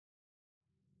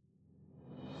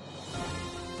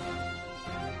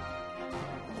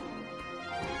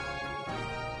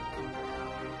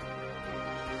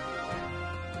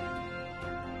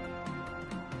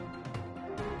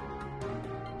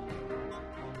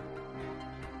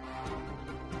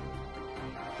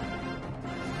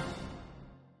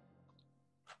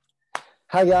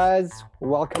Hi, guys.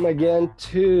 Welcome again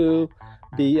to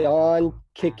Beyond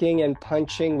Kicking and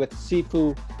Punching with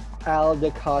Sifu Al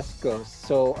Dacascos.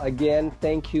 So, again,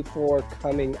 thank you for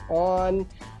coming on.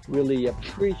 Really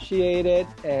appreciate it.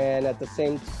 And at the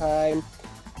same time,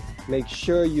 make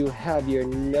sure you have your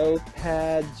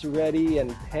notepads ready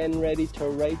and pen ready to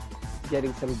write,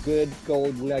 getting some good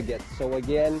gold nuggets. So,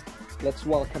 again, let's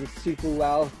welcome Sifu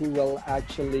Al, who will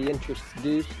actually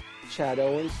introduce Chad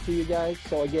Owens to you guys.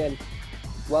 So, again,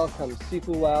 welcome,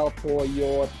 Sifu Al, for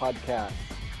your podcast.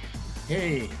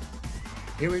 Hey,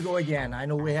 here we go again. I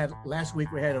know last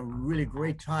week we had a really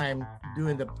great time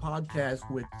doing the podcast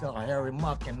with Harry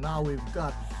Muck, and now we've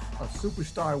got a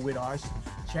superstar with us,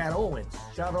 Chad Owens.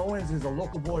 Chad Owens is a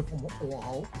local boy from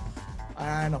Oahu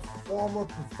and a former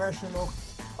professional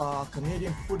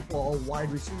Canadian football wide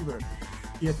receiver.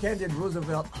 He attended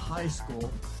Roosevelt High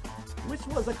School, which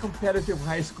was a competitive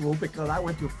high school because I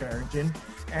went to Farrington.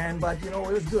 But it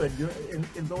was good.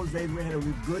 In those days, we had a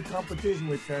good competition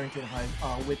with Farrington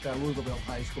with Roosevelt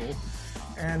High School.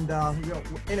 And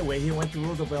anyway, he went to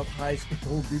Roosevelt High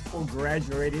School before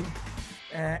graduating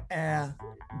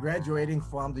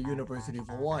from the University of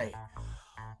Hawaii.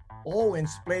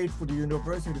 Owens played for the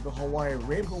University of Hawaii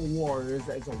Rainbow Warriors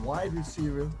as a wide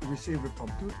receiver from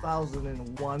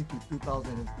 2001 to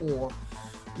 2004,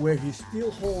 where he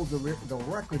still holds the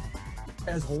record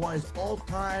as Hawaii's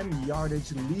all-time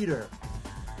yardage leader.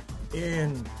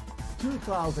 In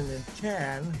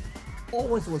 2010,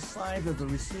 Owens was signed as a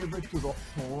receiver to the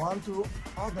Toronto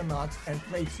Argonauts and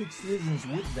played 6 seasons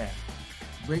with them,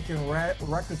 breaking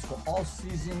records for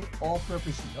all-season,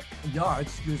 all-purpose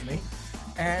yards,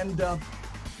 and the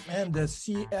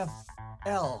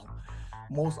CFL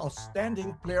Most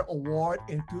Outstanding Player Award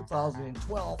in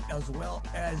 2012, as well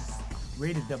as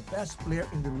rated the best player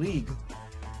in the league.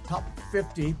 Top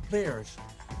 50 players.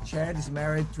 Chad is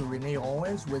married to Renee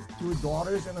Owens with 2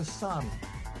 daughters and a son,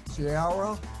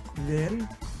 Ciara, Lynn,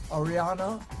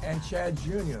 Ariana, and Chad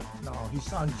Jr. Now, his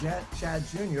son Chad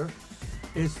Jr.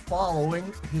 is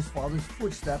following his father's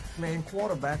footsteps, playing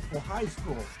quarterback for high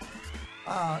school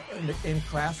in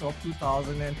class of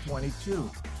 2022.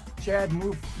 Chad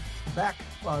moved back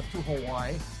to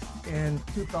Hawaii in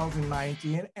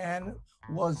 2019 and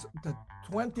was the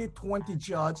 2020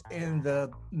 judge in the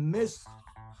Miss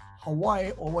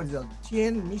Hawaii, or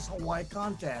Teen Miss Hawaii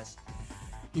contest.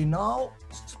 He now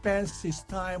spends his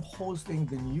time hosting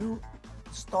the new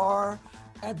Star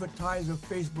Advertiser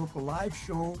Facebook live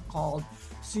show called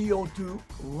CO2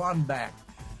 Runback,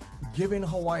 giving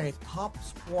Hawaii top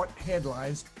sport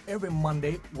headlines every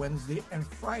Monday, Wednesday, and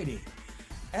Friday,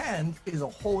 and is a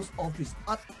host of his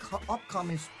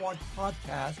upcoming sport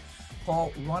podcast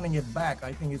called Running It Back.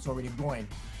 I think it's already going.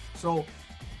 So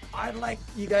I'd like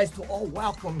you guys to all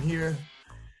welcome here.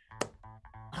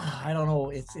 I don't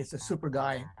know, it's a super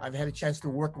guy. I've had a chance to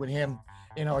work with him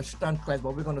in our stunt class,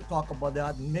 but we're going to talk about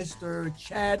that. Mr.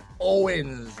 Chad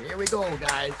Owens. Here we go,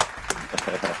 guys.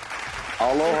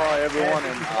 Aloha, everyone.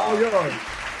 And all yours.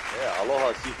 Yeah,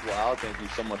 aloha, Sifu Al. Thank you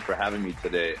so much for having me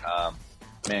today.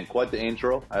 Man, quite the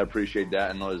intro. I appreciate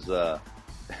that. And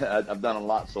I've done a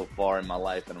lot so far in my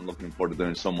life, and I'm looking forward to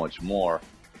doing so much more.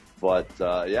 But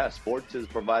yeah, sports has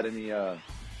provided me,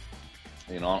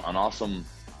 an awesome,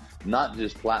 not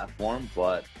just platform,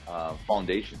 but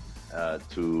foundation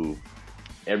to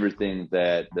everything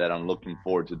that I'm looking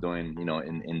forward to doing,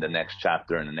 in the next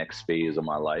chapter and the next phase of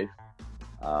my life.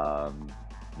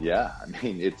 Yeah, I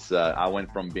mean, it's I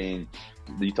went from being,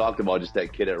 you talked about just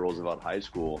that kid at Roosevelt High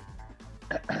School.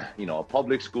 A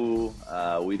public school.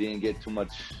 We didn't get too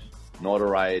much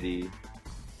notoriety,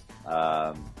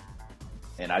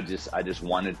 and I just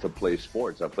wanted to play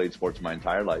sports. I played sports my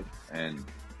entire life, and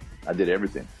I did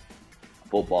everything: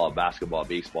 football, basketball,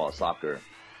 baseball, soccer,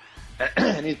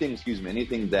 anything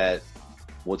that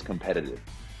was competitive.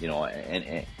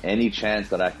 And any chance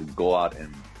that I could go out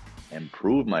and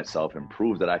prove myself and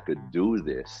prove that I could do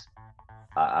this,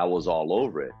 I was all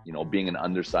over it. Being an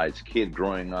undersized kid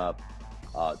growing up,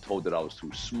 told that I was too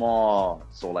small.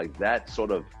 So like that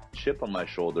sort of chip on my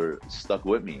shoulder stuck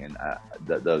with me, and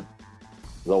the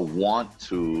want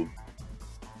to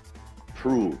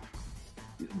prove,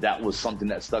 that was something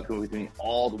that stuck with me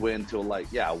all the way until I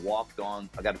got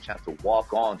a chance to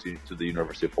walk on to the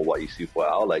University of Hawaii, Sifu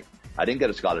Al. I didn't get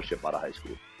a scholarship out of high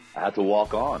school. I had to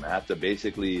walk on. I had to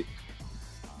basically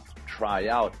try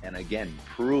out and again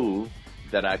prove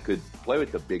that I could play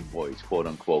with the big boys, quote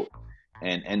unquote.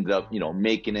 And ended up,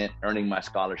 making it, earning my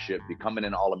scholarship, becoming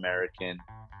an All-American,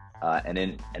 and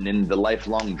then the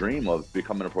lifelong dream of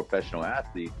becoming a professional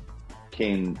athlete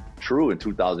came true in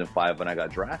 2005 when I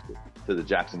got drafted to the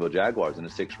Jacksonville Jaguars in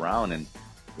the 6th round. And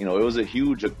you know, it was a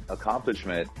huge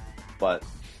accomplishment, but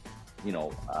you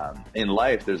know, in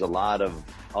life, there's a lot of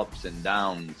ups and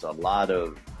downs, a lot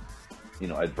of, you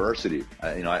know, adversity.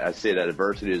 You know, I say that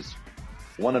adversity is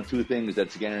one of two things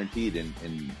that's guaranteed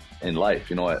in life,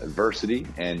 you know, adversity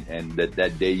and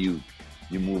that day you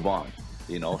move on,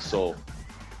 you know. So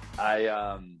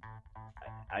I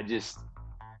just,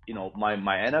 you know, my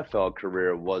NFL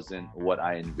career wasn't what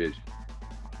I envisioned,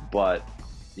 but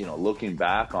you know, looking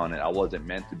back on it, I wasn't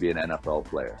meant to be an NFL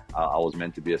player. I was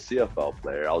meant to be a CFL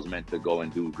player. I was meant to go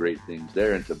and do great things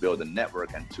there and to build a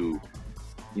network and to,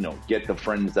 you know, get the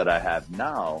friends that I have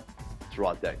now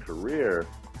throughout that career.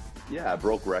 Yeah, I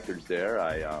broke records there.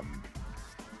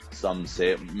 Some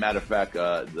say, matter of fact,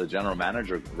 the general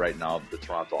manager right now of the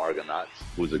Toronto Argonauts,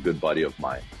 who's a good buddy of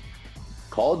mine,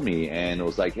 called me and it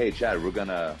was like, "Hey, Chad, we're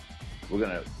gonna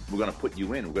put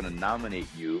you in. We're gonna nominate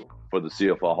you for the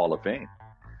CFL Hall of Fame."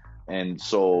 And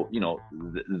so, you know,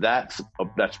 that's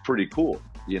pretty cool,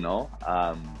 you know.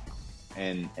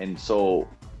 And so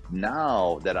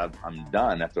now that I'm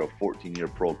done after a 14-year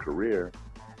pro career,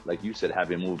 like you said,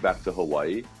 having moved back to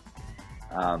Hawaii,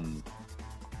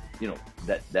 you know,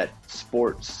 that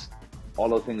sports, all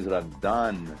the things that I've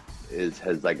done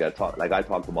has like I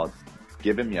talked about,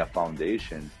 given me a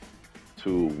foundation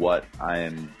to what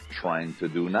I'm trying to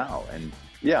do now. And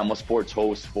yeah, I'm a sports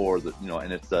host for the, you know,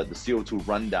 and it's the CO2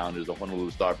 Rundown is a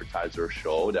Honolulu Star Advertiser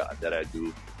show that I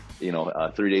do, you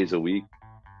know, 3 days a week.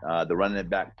 The Running It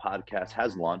Back podcast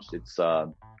has launched. It's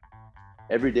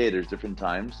every day. There's different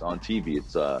times on TV.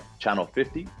 It's channel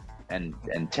 50 and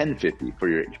 1050 for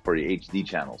your HD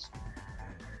channels.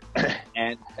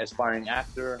 And aspiring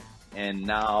actor, and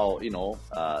now, you know,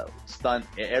 stunt,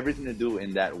 everything to do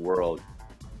in that world.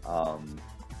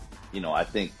 You know, I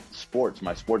think sports,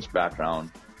 my sports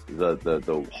background,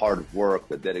 the hard work,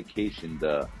 the dedication,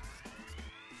 the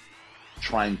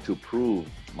trying to prove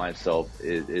myself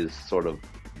is sort of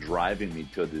driving me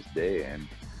to this day. And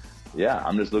yeah,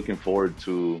 I'm just looking forward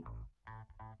to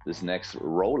this next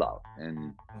rollout.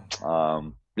 And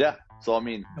yeah, so I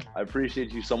mean, I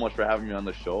appreciate you so much for having me on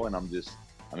the show, and I'm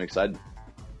excited.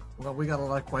 Well, we got a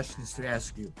lot of questions to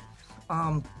ask you.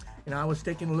 You know, I was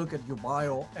taking a look at your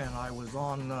bio, and I was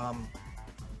on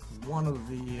one of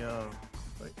the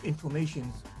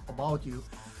informations about you,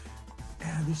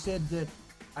 and they said that,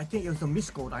 I think it was a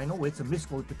misquote. I know it's a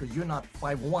misquote because you're not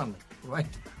 5'1", right?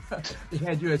 They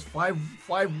had you as 5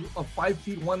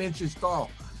 feet 1 inches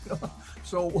tall.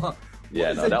 So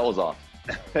yeah, no, that was off.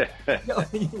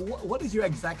 What is your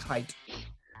exact height?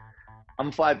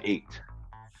 I'm 5'8".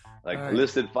 Like right.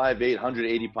 Listed 5'8",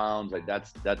 180 pounds. Like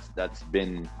I've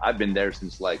been there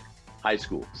since like high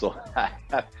school. So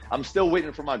I'm still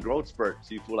waiting for my growth spurt,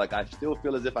 Sifu. Like I still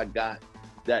feel as if I got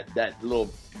that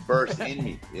little burst in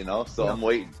me, you know. So yeah. I'm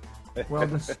waiting. Well,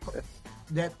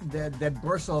 that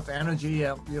burst of energy,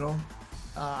 you know,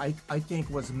 I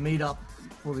think was made up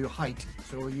for your height.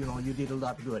 So you know, you did a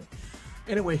lot good.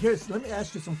 Anyway, let me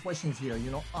ask you some questions here.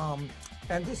 You know,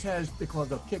 and this has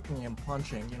because of kicking and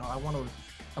punching. You know,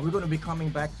 we're going to be coming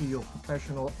back to your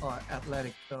professional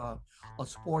athletic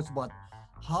sports, but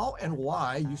how and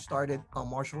why you started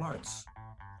martial arts?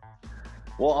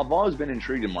 Well, I've always been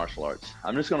intrigued in martial arts.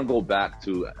 I'm just going to go back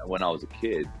to when I was a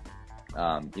kid.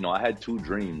 You know, I had two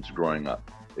dreams growing up.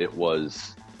 It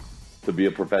was to be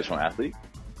a professional athlete,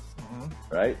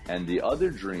 right? And the other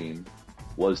dream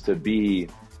was to be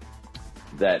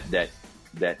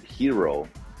that hero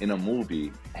in a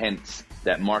movie, hence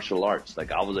that martial arts.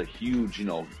 Like I was a huge, you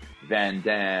know, Van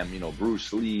Damme, you know,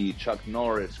 Bruce Lee, Chuck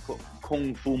Norris,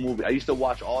 Kung Fu movie. I used to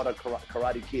watch all the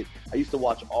Karate Kid. I used to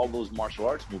watch all those martial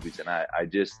arts movies, and I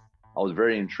was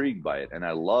very intrigued by it. And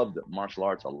I loved martial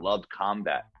arts. I loved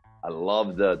combat. I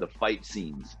loved the fight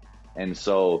scenes. And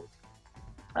so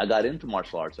I got into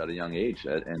martial arts at a young age.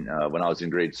 And when I was in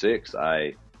grade 6,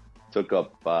 I took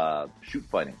up shoot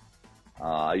fighting.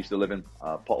 I used to live in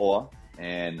Paoa,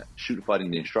 and shoot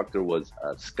fighting, the instructor was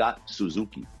Scott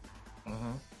Suzuki.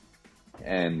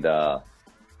 And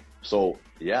so,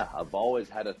 yeah, I've always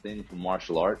had a thing for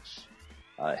martial arts.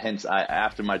 Hence,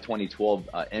 after my 2012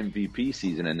 MVP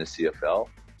season in the CFL,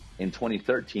 in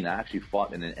 2013, I actually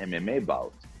fought in an MMA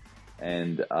bout.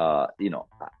 And, you know,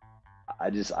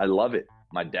 I love it.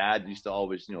 My dad used to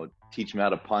always, you know, teach me how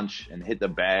to punch and hit the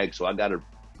bag. So I got a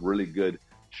really good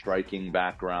striking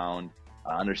background.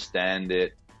 I understand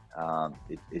it.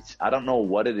 It's I don't know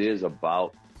what it is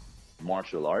about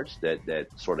martial arts that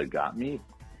sort of got me.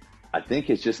 I think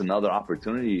it's just another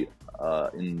opportunity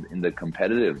in the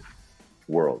competitive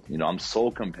world. You know, I'm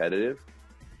so competitive,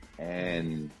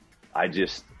 and I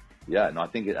think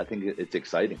it's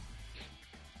exciting.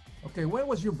 Okay, when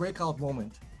was your breakout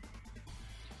moment?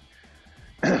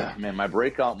 Man, my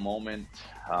breakout moment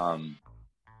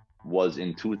was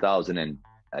in 2000 and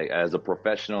as a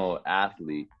professional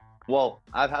athlete. Well,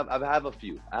 I have a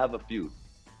few. I have a few,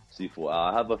 Sifu.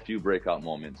 I have a few breakout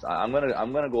moments. I'm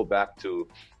gonna go back to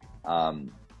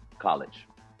um, college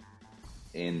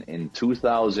in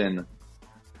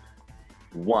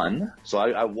 2001. So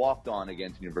I walked on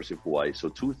against University of Hawaii. So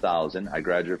 2000, I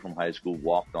graduated from high school,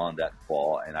 walked on that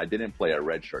fall, and I didn't play. I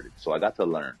redshirted, so I got to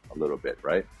learn a little bit,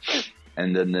 right?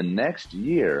 And then the next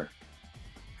year,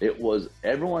 it was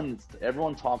everyone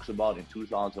talks about in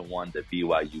 2001 the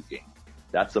BYU game.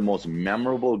 That's the most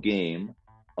memorable game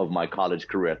of my college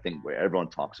career, I think, where everyone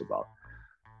talks about.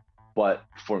 But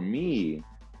for me,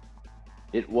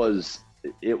 it was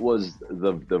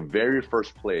the very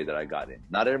first play that I got in.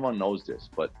 Not everyone knows this,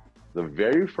 but the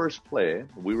very first play,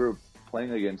 we were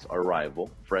playing against our rival,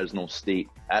 Fresno State,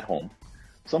 at home.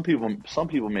 Some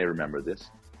people may remember this.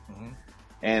 Mm-hmm.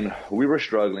 And we were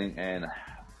struggling, and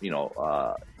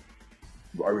our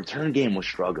return game was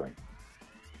struggling.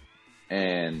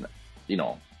 And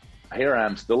here I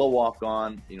am, still a walk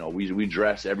on. We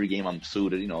dress every game. I'm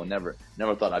suited. Never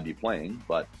thought I'd be playing.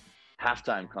 But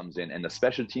halftime comes in, and the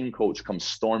special team coach comes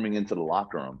storming into the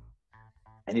locker room,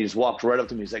 and he just walks right up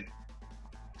to me. He's like,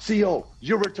 "CO,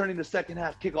 you're returning the second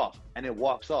half kickoff," and it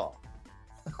walks off.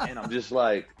 And I'm just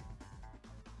like,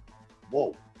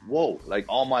 whoa. Like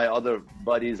all my other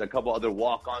buddies, a couple other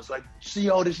walk-ons, like,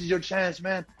 CO, this is your chance,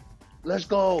 man. Let's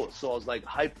go. So I was like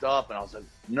hyped up, and I was like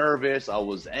nervous. I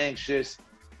was anxious,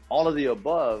 all of the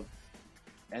above.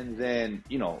 And then,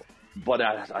 but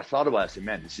I thought about it. I said,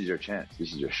 man, this is your chance.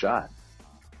 This is your shot.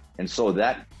 And so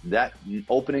that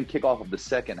opening kickoff of the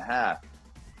second half,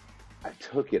 I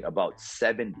took it about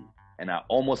 70, and I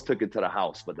almost took it to the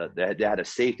house, but they had a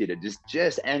safety that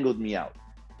just angled me out.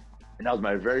 And that was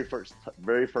my very first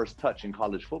touch in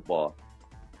college football.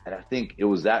 And I think it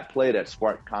was that play that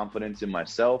sparked confidence in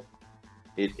myself.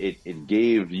 It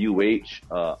gave UH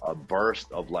a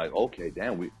burst of like, okay,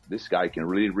 damn, this guy can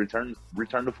really return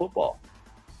to football.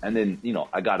 And then,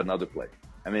 I got another play.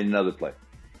 I made another play.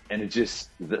 And it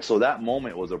just, so that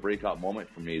moment was a breakout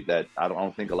moment for me that I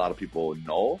don't think a lot of people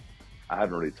know. I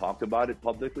haven't really talked about it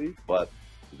publicly, but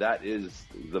that is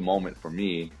the moment for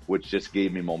me, which just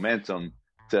gave me momentum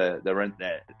to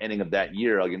the ending of that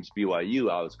year against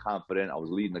BYU. I was confident. I was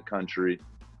leading the country.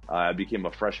 I became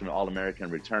a freshman All-American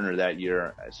returner that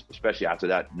year, especially after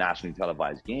that nationally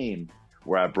televised game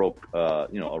where I broke, a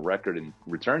record in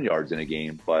return yards in a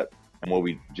game, and where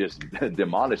we just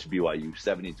demolished BYU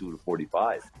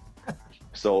 72-45.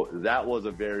 So that was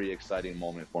a very exciting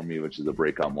moment for me, which is a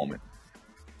breakout moment.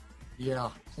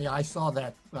 Yeah, I saw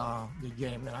that the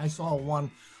game, and I saw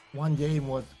one game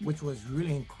which was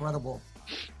really incredible.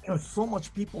 There was so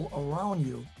much people around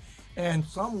you, and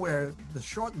somewhere the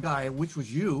short guy, which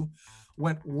was you,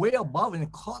 went way above and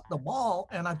caught the ball.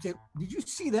 And I said, "Did you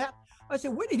see that?" I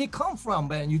said, "Where did he come from,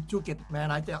 man? You took it, man."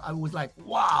 I was like,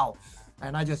 "Wow!"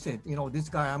 And I just said, this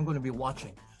guy, I'm going to be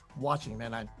watching,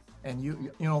 man. And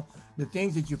you the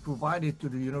things that you provided to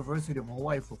the University of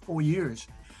Hawaii for 4 years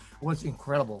was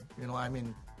incredible.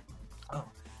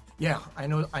 Yeah, I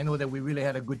know that we really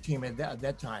had a good team at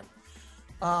that time.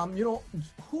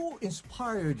 Who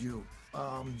inspired you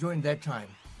during that time?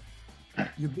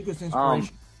 Your biggest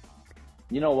inspiration?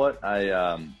 You know what?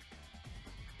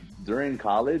 During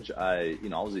college, I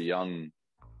was a young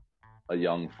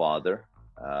father.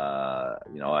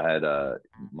 I had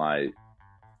my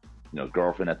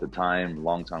girlfriend at the time,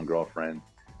 longtime girlfriend,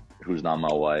 who's not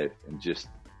my wife, and just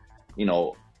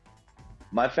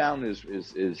my family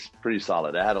is pretty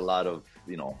solid. I had a lot of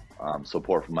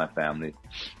support from my family.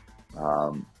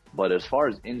 But as far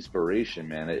as inspiration,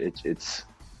 man, it's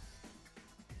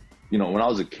when I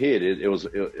was a kid, it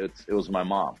was my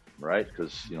mom, right?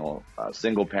 Because a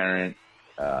single parent,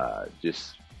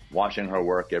 just watching her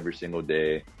work every single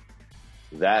day.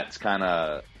 That's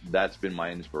been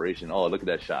my inspiration. Oh, look at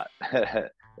that shot!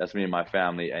 That's me and my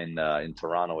family in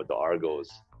Toronto with the Argos.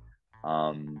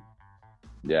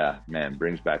 Yeah, man,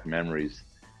 brings back memories.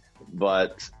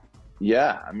 But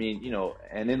yeah,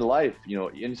 and in life,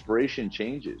 inspiration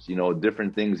changes.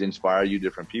 Different things inspire you,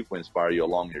 different people inspire you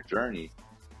along your journey.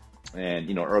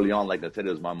 And early on, like I said,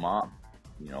 it was my mom.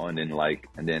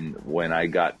 And then when I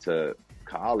got to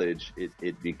college,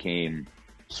 it became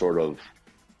sort of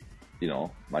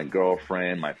my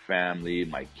girlfriend, my family,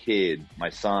 my kid, my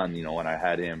son, when I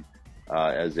had him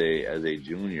as a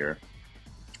junior.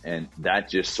 And that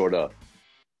just sort of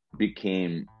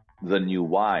became the new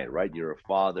why, right? You're a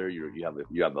father, you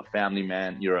have a family,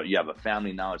 man. You have a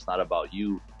family now. It's not about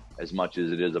you as much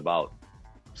as it is about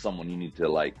someone you need to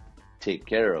like take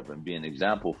care of and be an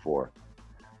example for.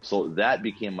 So that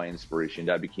became my inspiration.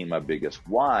 That became my biggest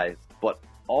why. But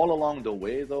all along the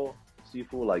way, though,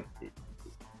 Sifu, like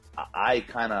I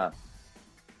kind of,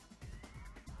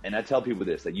 and I tell people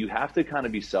this, that you have to kind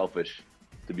of be selfish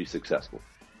to be successful.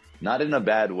 Not in a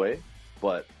bad way,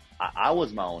 but I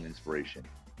was my own inspiration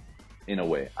in a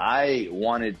way. I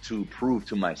wanted to prove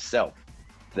to myself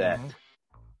that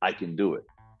I can do it.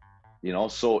 You know,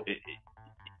 so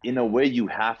in a way, you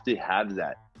have to have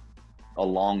that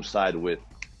alongside with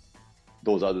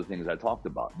those other things I talked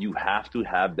about. You have to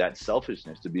have that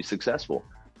selfishness to be successful.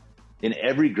 In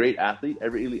every great athlete,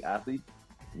 every elite athlete,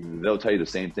 they'll tell you the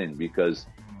same thing, because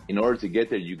in order to get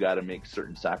there, you got to make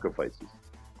certain sacrifices.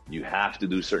 You have to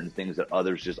do certain things that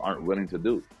others just aren't willing to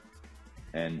do.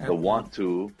 And the want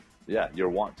to, your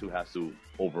want to has to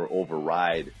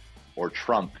override or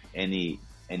trump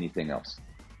anything else.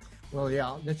 Well,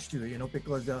 yeah, that's true. You know,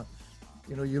 because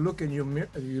you know, you look in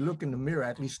the mirror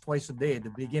at least twice a day. At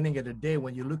the beginning of the day,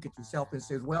 when you look at yourself and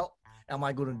says, "Well, am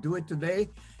I going to do it today?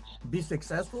 Be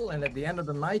successful?" And at the end of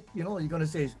the night, you know, you're going to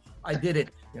say, "I did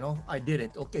it." You know, I did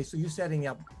it. Okay, so you're setting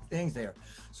up things there.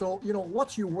 So, you know,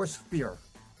 what's your worst fear?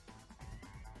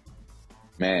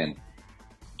 Man,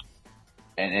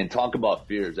 and talk about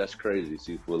fears. That's crazy,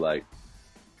 Sifu. Like,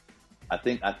 I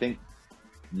think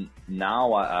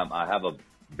now I have a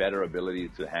better ability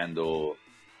to handle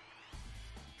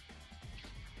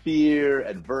fear,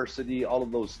 adversity, all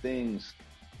of those things.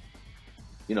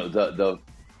 You know,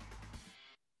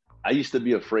 I used to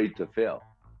be afraid to fail.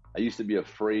 I used to be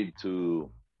afraid to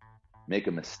make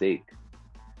a mistake.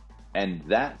 And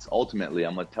that's ultimately,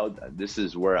 I'm going to tell, this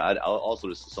is where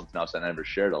this is something else I never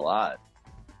shared a lot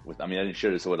with, I didn't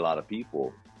share this with a lot of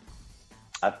people.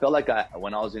 I felt like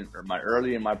when I was in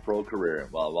my pro career,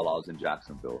 while I was in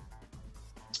Jacksonville,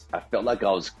 I felt like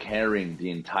I was carrying the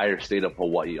entire state of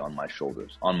Hawaii on my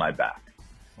shoulders, on my back.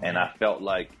 And I felt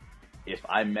like if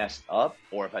I messed up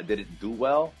or if I didn't do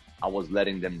well, I was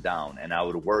letting them down. And I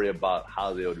would worry about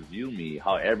how they would view me,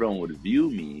 how everyone would view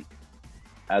me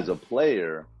as a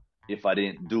player if I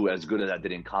didn't do as good as I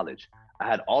did in college. I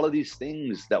had all of these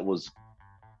things that was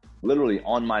literally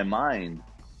on my mind,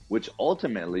 which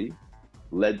ultimately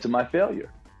led to my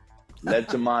failure, led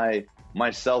to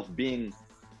myself being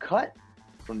cut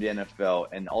from the NFL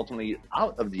and ultimately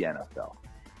out of the NFL.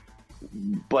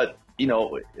 But, you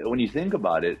know, when you think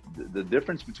about it, the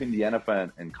difference between the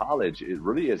NFL and college, it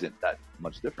really isn't that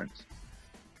much difference.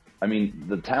 I mean,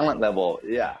 the talent level,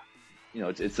 yeah, you know,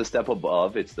 it's a step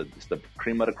above. It's the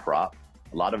cream of the crop.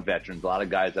 A lot of veterans, a lot of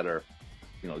guys that are,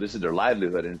 you know, this is their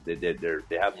livelihood, and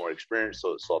they have more experience.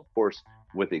 So of course,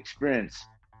 with experience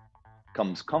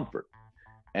comes comfort.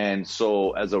 And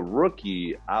so as a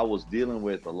rookie, I was dealing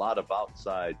with a lot of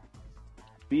outside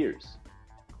fears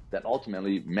that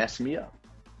ultimately messed me up.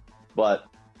 But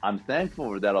I'm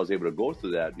thankful that I was able to go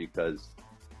through that, because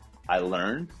I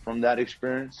learned from that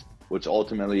experience, which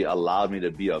ultimately allowed me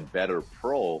to be a better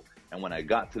pro. And when I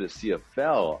got to the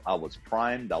CFL, I was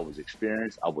primed, I was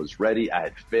experienced, I was ready. I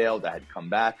had failed, I had come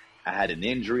back. I had an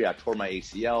injury. I tore my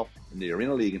ACL in the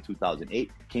Arena League in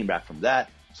 2008, came back from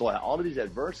that. So I had all of these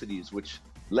adversities, which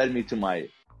led me to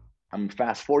I'm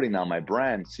fast forwarding now, my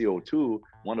brand, CO2,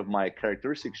 one of my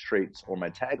characteristics traits or my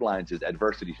taglines is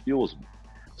adversity fuels me.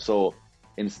 So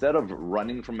instead of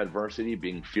running from adversity,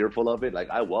 being fearful of it, like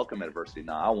I welcome adversity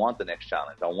now. I want the next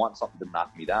challenge. I want something to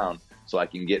knock me down so I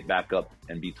can get back up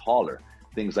and be taller,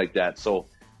 things like that. So,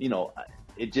 you know,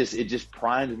 it just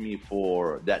primed me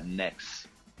for that next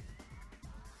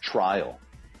trial.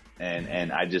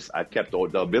 And I kept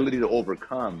the ability to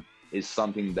overcome is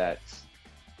something that's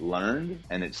learned,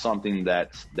 and it's something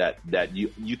that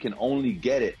you can only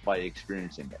get it by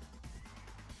experiencing it.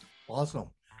 Awesome.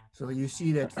 So you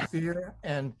see that fear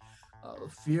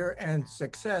and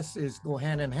success go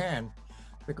hand in hand,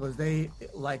 because they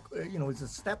you know, it's a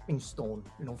stepping stone.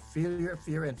 You know,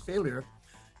 fear and failure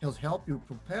has helped you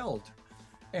propelled.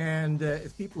 And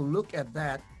if people look at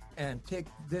that and take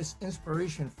this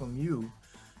inspiration from you,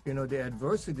 you know, the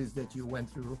adversities that you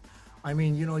went through, I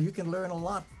mean, you know, you can learn a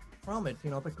lot from it, you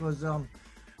know, because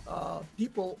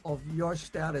people of your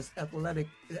status, athletic,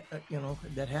 you know,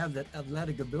 that have that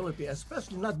athletic ability,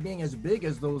 especially not being as big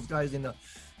as those guys in the,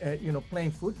 you know,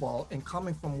 playing football and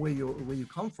coming from where you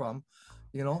come from,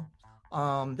 you know,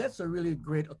 that's a really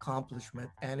great accomplishment.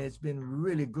 And it's been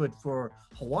really good for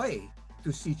Hawaii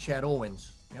to see Chad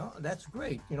Owens. You know, that's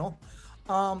great, you know.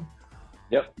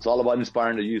 Yep, it's all about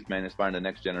inspiring the youth, man, inspiring the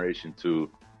next generation to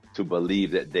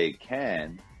believe that they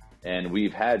can. And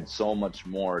we've had so much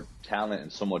more talent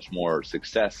and so much more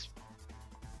success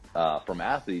from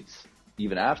athletes,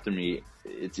 even after me,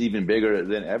 it's even bigger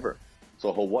than ever.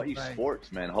 So Hawaii Right.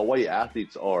 sports, man, Hawaii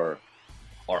athletes are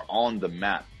on the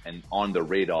map and on the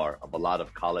radar of a lot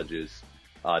of colleges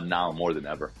now more than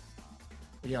ever.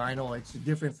 Yeah, I know it's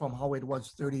different from how it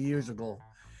was 30 years ago.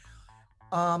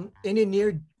 Any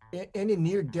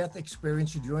near death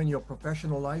experience during your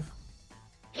professional life?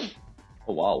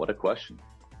 Oh wow, what a question.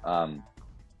 Um,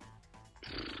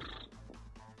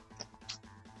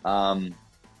 um,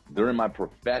 During my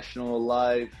professional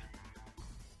life,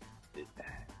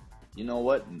 you know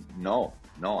what? No,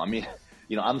 no. I mean,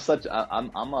 I'm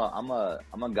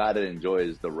a guy that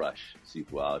enjoys the rush,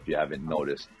 Sifu Al, if you haven't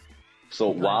noticed.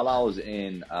 So Right. while I was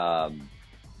in,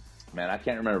 man, I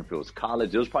can't remember if it was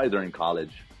college. It was probably during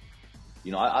college.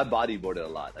 I bodyboarded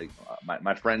a lot. Like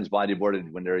my friends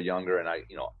bodyboarded when they were younger, and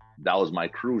that was my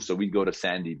crew. So we'd go to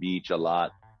Sandy Beach a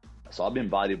lot. So I've been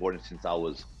bodyboarding since I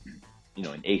was,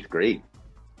 in eighth grade,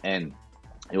 and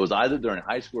it was either during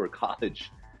high school or college.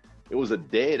 It was a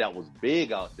day that was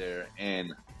big out there,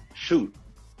 and shoot,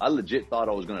 I legit thought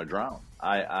I was gonna drown.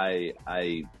 I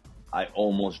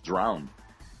almost drowned,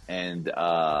 and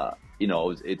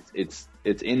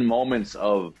it's in moments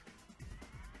of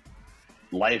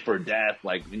life or death,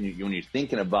 like when you're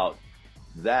thinking about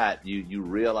that, you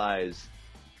realize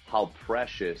how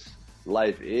precious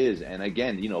life is. And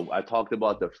again, I talked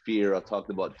about the fear, I talked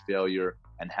about failure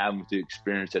and having to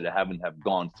experience it and having to have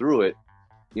gone through it.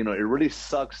 It really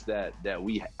sucks that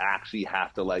we actually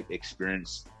have to like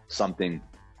experience something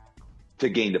to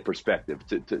gain the perspective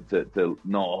to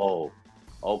know, oh,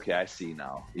 okay, I see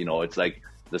now. It's like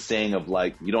the saying of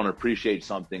like, you don't appreciate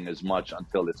something as much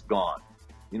until it's gone.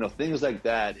 Things like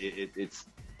that.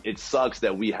 It sucks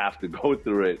that we have to go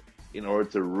through it in order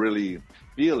to really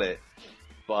feel it.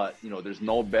 But there's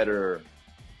no better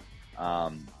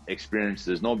experience.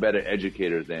 There's no better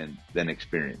educator than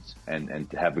experience and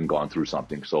having gone through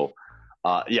something. So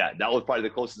yeah, that was probably the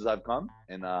closest I've come,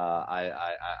 and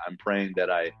I'm praying that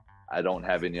I don't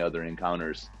have any other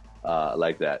encounters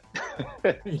like that.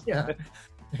 Yeah.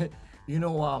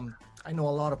 I know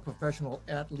a lot of professional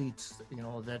athletes,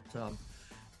 that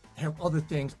have other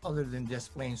things other than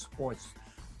just playing sports.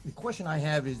 The question I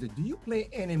have is that do you play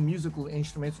any musical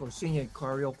instruments or sing at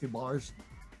karaoke bars?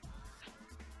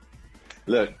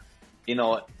 Look,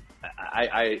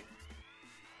 I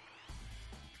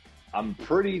I'm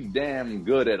pretty damn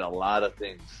good at a lot of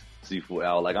things, Sifu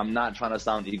Al. Like, I'm not trying to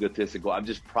sound egotistical. I've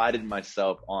just prided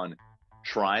myself on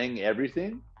trying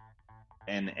everything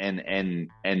and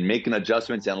making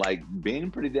adjustments and like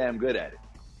being pretty damn good at it.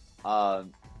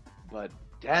 But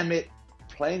damn it,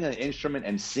 playing an instrument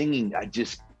and singing,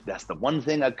 that's the one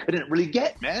thing I couldn't really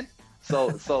get, man.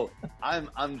 So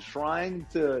I'm trying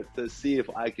to see if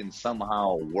I can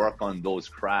somehow work on those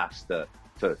crafts to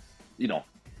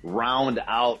round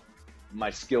out my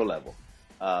skill level.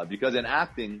 Because in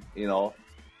acting,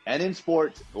 and in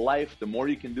sports life, the more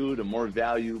you can do, the more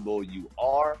valuable you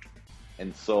are.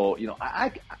 And so,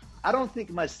 I don't think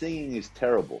my singing is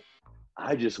terrible.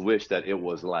 I just wish that it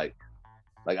was like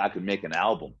I could make an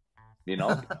album,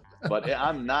 but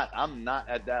I'm not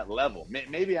at that level.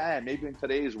 Maybe I am. Maybe in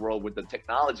today's world with the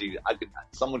technology,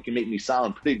 someone can make me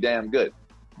sound pretty damn good.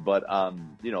 But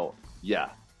yeah,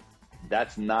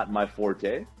 that's not my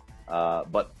forte.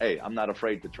 But hey, I'm not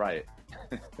afraid to try it.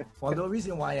 Well, the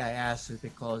reason why I asked is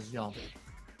because,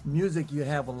 music, you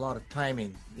have a lot of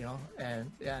timing,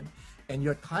 and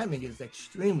your timing is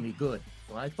extremely good.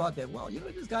 So I thought that, well,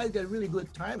 this guy's got really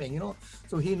good timing,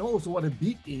 so he knows what a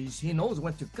beat is, he knows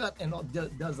when to cut and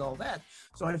does all that.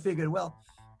 So I figured, well,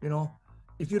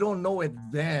 if you don't know it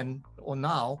then or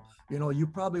now, you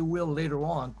probably will later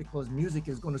on, because music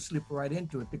is going to slip right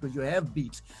into it, because you have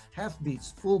beats, half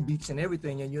beats, full beats and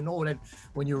everything. And you know that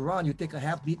when you run, you take a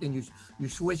half beat and you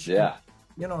switch. Yeah.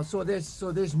 So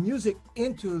there's music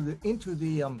into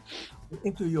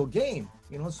your game,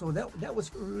 so that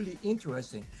was really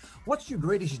interesting. What's your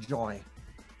greatest joy?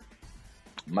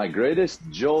 My greatest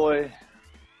joy,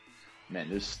 man,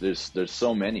 there's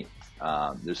so many.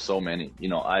 There's so many.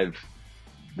 I've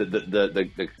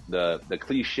the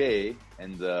cliche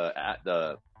and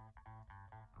the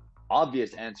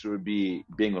obvious answer would be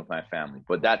being with my family,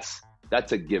 but that's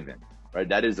a given, right?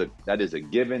 That is a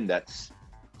given.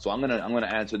 So I'm gonna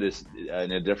answer this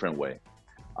in a different way.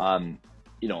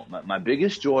 My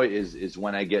biggest joy is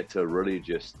when I get to really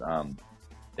just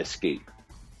escape.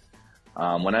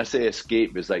 When I say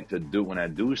escape, it's like when I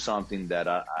do something that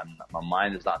my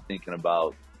mind is not thinking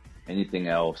about anything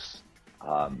else.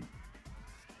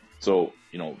 So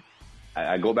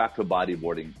I go back to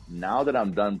bodyboarding. Now that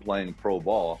I'm done playing pro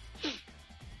ball,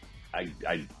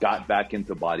 I got back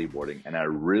into bodyboarding, and I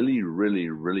really, really,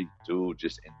 really do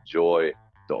just enjoy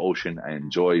the ocean. I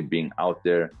enjoy being out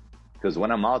there, because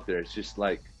when I'm out there, it's just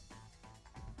like,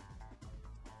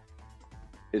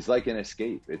 it's like an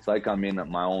escape. It's like I'm in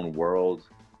my own world.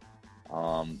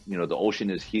 You know, the ocean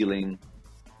is healing,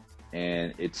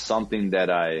 and it's something that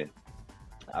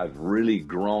I've really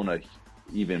grown a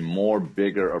even more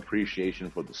bigger appreciation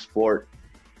for the sport,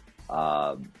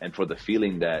 and for the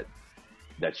feeling that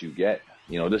you get.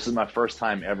 You know, this is my first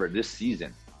time ever this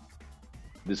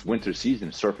winter season,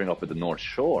 surfing up at the North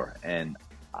Shore, and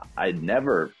I'd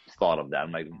never thought of that.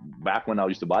 I'm like, back when I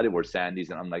used to bodyboard Sandy's,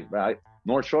 and I'm like, right,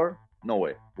 North Shore, no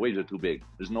way, waves are too big,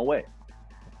 there's no way.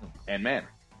 And man,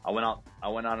 I went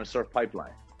on a surf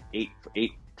pipeline,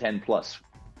 10 plus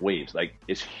waves, like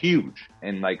it's huge,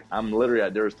 and like I'm literally,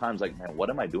 there was times like, man, what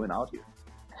am I doing out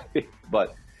here?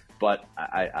 but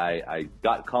I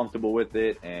got comfortable with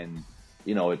it, and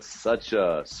you know, it's such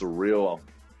a surreal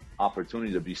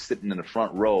opportunity to be sitting in the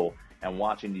front row and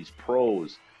watching these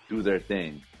pros do their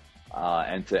thing,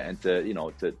 and to you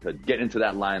know, to get into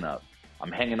that lineup.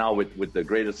 I'm hanging out with the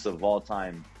greatest of all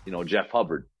time, you know, Jeff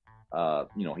Hubbard.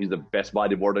 You know, he's the best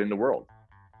bodyboarder in the world,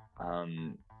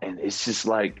 and it's just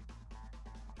like,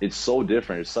 it's so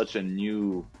different. It's such a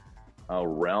new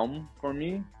realm for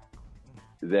me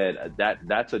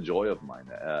that's a joy of mine.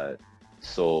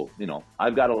 So, you know,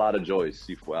 I've got a lot of joys,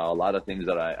 Sifu Al, a lot of things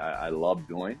that I love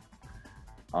doing,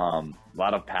 a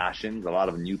lot of passions, a lot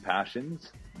of new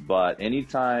passions. But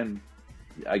anytime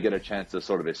I get a chance to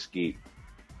sort of escape,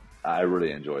 I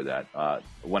really enjoy that.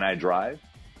 When I drive,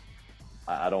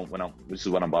 this is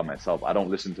when I'm by myself, I don't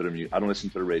listen to I don't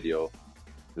listen to the radio.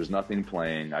 There's nothing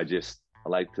playing. I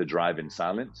like to drive in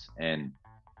silence, and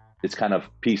it's kind of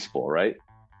peaceful, right?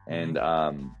 And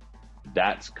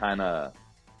that's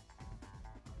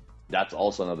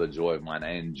also another joy of mine.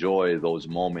 I enjoy those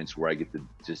moments where I get to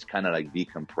just kind of like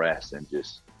decompress and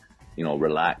just, you know,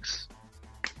 relax.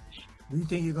 Do you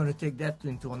think you're going to take that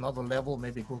into another level,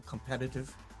 maybe go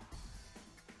competitive?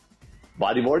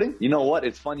 Bodyboarding? You know what?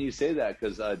 It's funny you say that,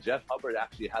 because Jeff Hubbard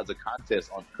actually has a contest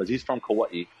because he's from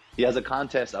Kauai. He has a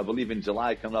contest, I believe, in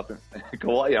July coming up in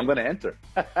Kauai. I'm going to enter.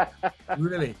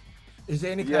 Really? Is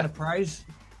there any kind of prize?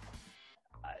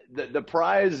 The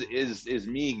prize is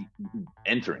me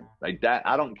entering, like that.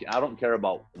 I don't care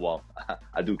about, well,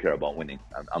 I do care about winning.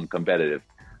 I'm competitive,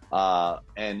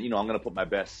 and you know, I'm gonna put my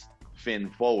best fin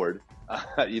forward,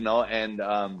 you know, and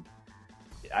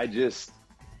I just,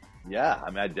 yeah, I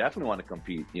mean, I definitely want to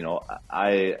compete. You know,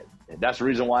 that's the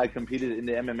reason why I competed in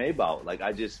the MMA bout. Like,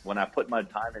 when I put my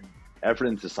time and effort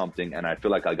into something, and I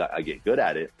feel like I get good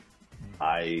at it,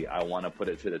 I want to put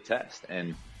it to the test.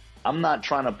 And I'm not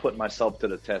trying to put myself to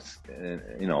the test,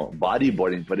 you know,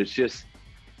 bodyboarding, but it's just,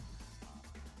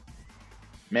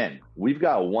 man, we've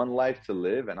got one life to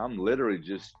live, and I'm literally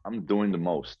I'm doing the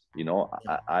most, you know.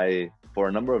 I for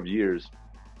a number of years,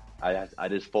 I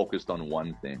just focused on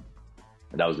one thing,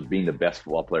 and that was being the best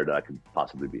football player that I could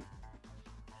possibly be.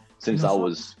 Since I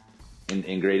was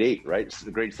in grade 8, right?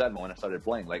 Grade 7 when I started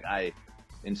playing, like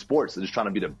in sports, I was just trying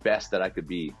to be the best that I could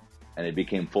be, and it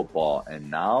became football. And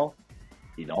now,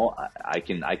 you know, I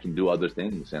can do other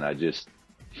things, and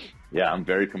I'm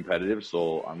very competitive,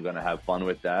 so I'm gonna have fun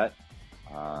with that.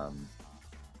 And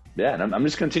I'm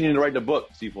just continuing to write the book,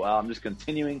 Sifu Al. I'm just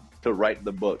continuing to write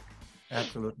the book.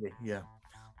 Absolutely, yeah.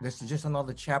 This is just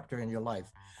another chapter in your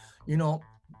life. You know,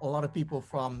 a lot of people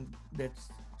that's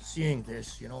seeing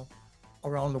this, you know,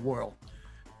 around the world,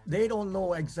 they don't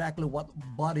know exactly what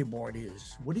bodyboard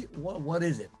is. What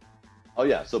is it? Oh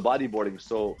yeah, so bodyboarding.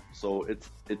 So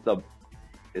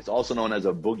it's also known as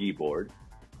a boogie board.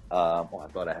 I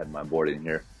thought I had my board in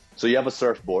here. So you have a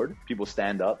surfboard. People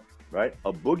stand up, right?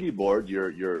 A boogie board,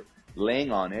 you're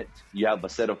laying on it. You have a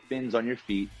set of fins on your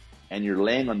feet, and you're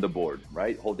laying on the board,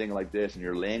 right? Holding it like this, and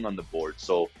you're laying on the board.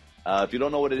 So if you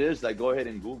don't know what it is, like, go ahead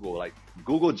and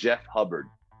Google Jeff Hubbard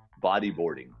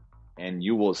bodyboarding, and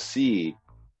you will see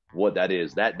what that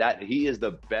is. That he is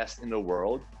the best in the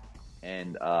world,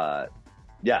 and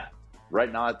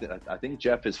right now, I think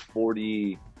Jeff is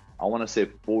 40, I want to say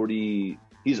 40,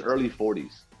 he's early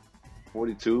 40s,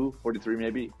 42, 43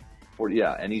 maybe, 40,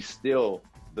 yeah, and he's still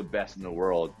the best in the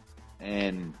world,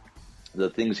 and the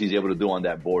things he's able to do on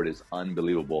that board is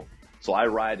unbelievable. So I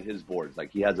ride his boards. Like,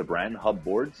 he has a brand, Hub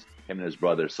Boards, him and his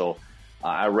brother, so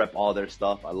I rep all their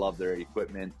stuff. I love their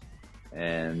equipment,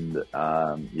 and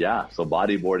so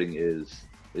bodyboarding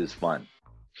is fun.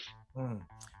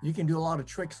 You can do a lot of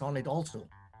tricks on it also,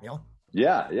 you know?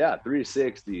 Yeah,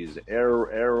 360s, air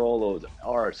rollos,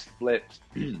 arcs, flips,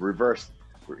 reverse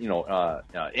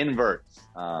inverts,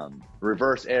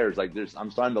 reverse airs. Like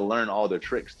I'm starting to learn all the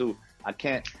tricks too.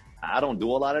 I don't do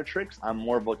a lot of tricks. I'm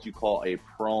more of what you call a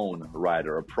prone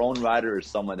rider. A prone rider is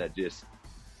someone that just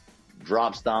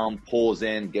drops down, pulls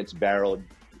in, gets barreled.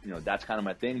 That's kind of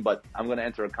my thing. But I'm going to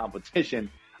enter a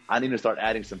competition. I need to start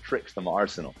adding some tricks to my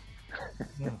arsenal.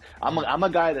 Yeah. I'm a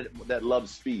guy that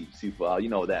loves speed. Sifu, you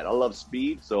know that. I love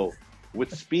speed. So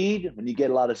with speed, when you get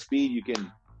a lot of speed, you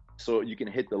can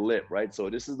hit the lip, right? So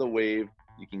this is the wave.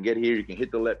 You can get here, you can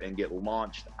hit the lip and get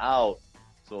launched out.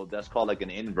 So that's called like an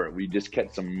invert. We just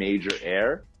catch some major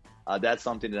air. That's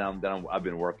something that I've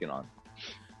been working on.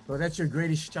 So that's your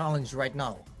greatest challenge right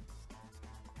now.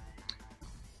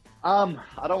 I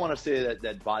don't want to say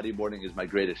that bodyboarding is my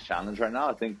greatest challenge right now.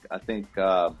 I think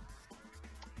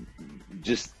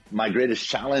just my greatest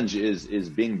challenge is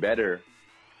being better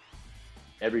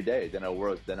every day than I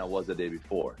was the day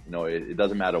before. It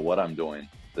doesn't matter what I'm doing.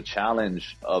 The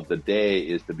challenge of the day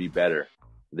is to be better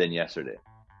than yesterday.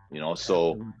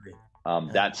 So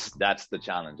that's the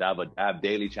challenge. I have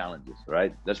daily challenges,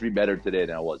 right? Let's be better today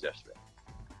than I was yesterday.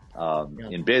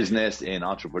 In business, in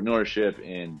entrepreneurship,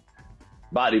 in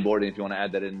bodyboarding, if you want to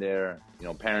add that in there,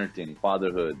 parenting,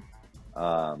 fatherhood,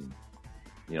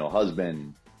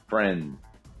 husband, friend,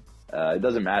 it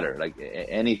doesn't matter. Like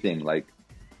anything, like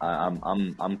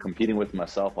I'm competing with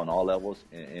myself on all levels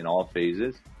in all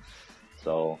phases.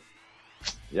 So,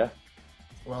 yeah.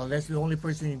 Well, that's the only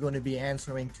person you're going to be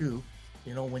answering to,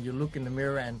 when you look in the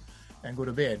mirror and go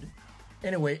to bed.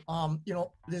 Anyway,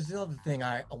 there's the other thing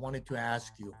I wanted to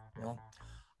ask you,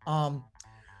 I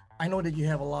know that you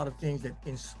have a lot of things that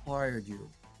inspired you,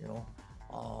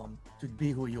 to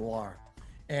be who you are.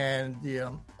 And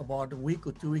about a week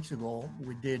or 2 weeks ago,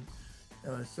 we did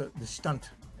the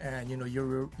stunt, and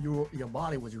your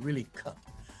body was really cut.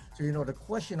 So the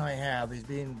question I have is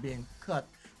being cut.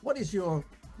 What is your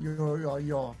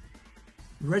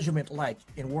regimen like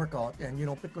in workout? And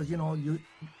because you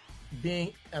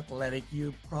being athletic,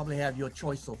 you probably have your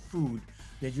choice of food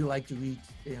that you like to eat,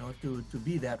 to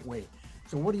be that way.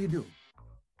 So what do you do?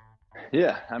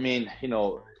 Yeah, I mean,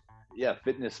 my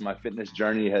fitness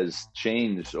journey has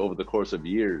changed over the course of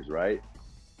years, right?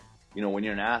 When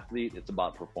you're an athlete, it's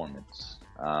about performance.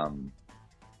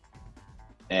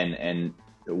 And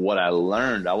what I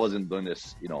learned, I wasn't doing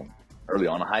this, early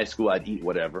on in high school. I'd eat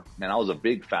whatever. Man, I was a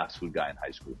big fast food guy in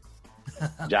high school.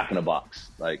 Jack in the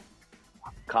Box, like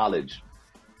college,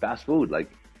 fast food, like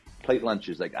plate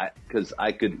lunches, like because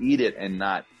I could eat it and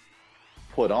not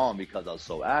put on because I was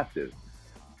so active.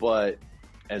 But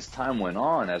as time went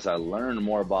on, as I learned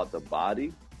more about the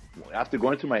body, after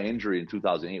going through my injury in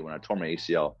 2008 when I tore my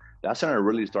ACL, that's when I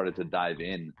really started to dive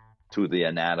in to the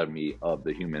anatomy of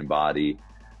the human body.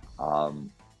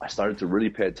 I started to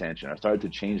really pay attention. I started to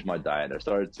change my diet. I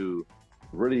started to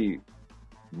really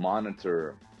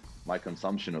monitor my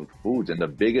consumption of foods. And the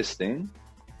biggest thing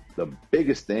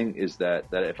is that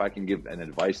if I can give an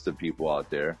advice to people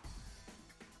out there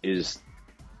is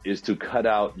to cut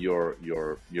out your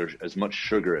as much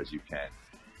sugar as you can.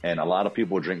 And a lot of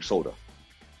people drink soda.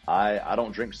 I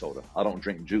don't drink soda. I don't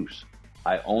drink juice.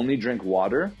 I only drink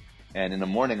water. And in the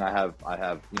morning I have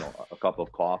a cup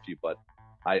of coffee, but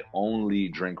I only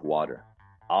drink water.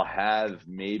 I'll have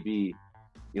maybe,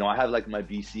 I have like my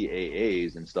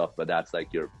BCAAs and stuff, but that's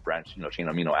like your branched, chain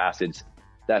amino acids.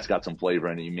 That's got some flavor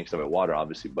in it. You mix it with water,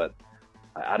 obviously, but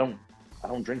I don't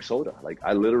drink soda. Like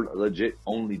I legit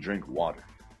only drink water.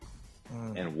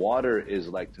 And water is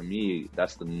like, to me,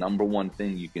 that's the number one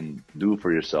thing you can do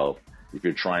for yourself if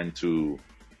you're trying to,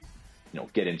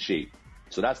 get in shape.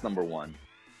 So that's number one.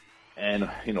 And,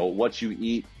 what you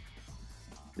eat,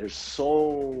 there's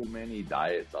so many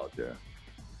diets out there,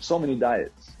 so many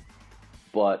diets,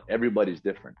 but everybody's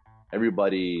different.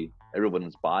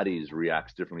 Everyone's bodies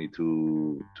reacts differently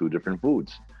to different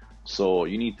foods. So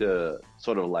you need to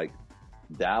sort of like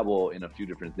dabble in a few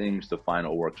different things to find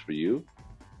what works for you.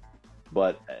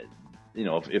 But,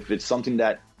 if it's something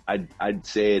that I'd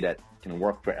say that can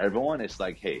work for everyone, it's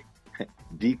like, hey,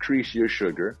 decrease your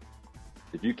sugar.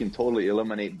 If you can totally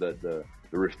eliminate the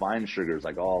refined sugars,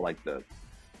 like all like the,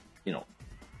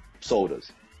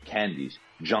 sodas, candies,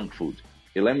 junk foods,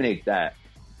 eliminate that.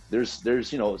 There's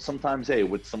sometimes, hey,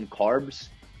 with some carbs,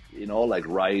 like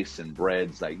rice and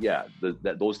breads, like, yeah,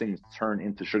 those things turn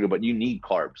into sugar, but you need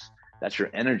carbs. That's your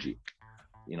energy,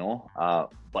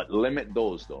 but limit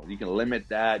those though. You can limit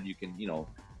that. You can,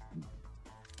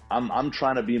 I'm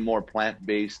trying to be more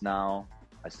plant-based now.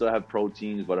 I still have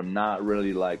proteins, but I'm not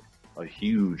really like a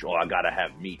huge, I gotta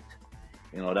have meat.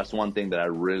 That's one thing that I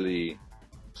really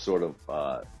sort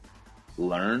of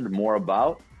learned more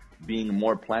about, being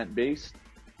more plant-based.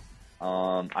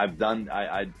 I've done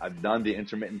the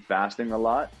intermittent fasting a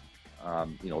lot.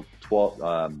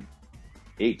 12,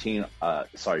 18,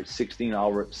 16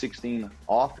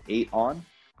 off, 8 on.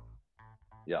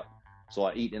 Yeah. So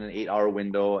I eat in an 8-hour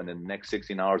window, and then the next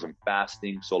 16 hours I'm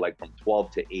fasting. So like from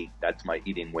 12 to 8, that's my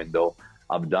eating window.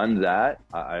 I've done that.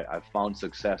 I've found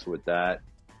success with that.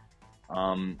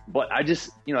 But I just,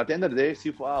 at the end of the day,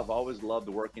 Sifu, I've always loved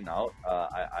working out.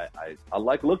 I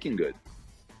like looking good.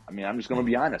 I mean, I'm just going to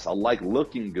be honest. I like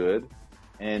looking good.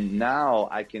 And now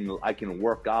I can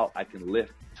work out, I can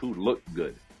lift to look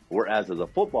good. Whereas as a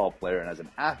football player and as an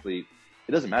athlete,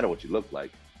 it doesn't matter what you look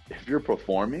like. If you're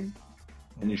performing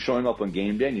and you're showing up on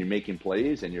game day and you're making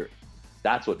plays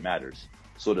that's what matters.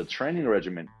 So the training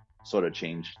regimen sort of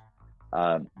changed.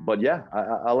 But yeah,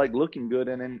 I like looking good,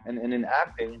 and in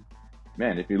acting,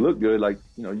 man, if you look good, like,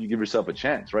 you give yourself a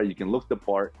chance, right? You can look the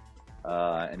part,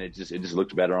 and it just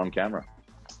looks better on camera.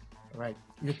 Right.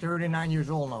 You're 39 years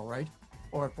old now, right?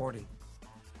 Or 40?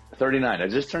 39. I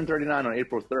just turned 39 on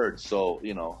April 3rd. So,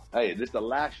 hey, this is the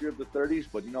last year of the 30s,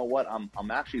 but you know what?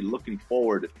 I'm actually looking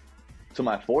forward to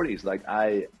my 40s. Like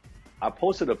I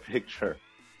posted a picture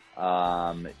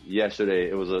yesterday.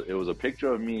 It was a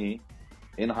picture of me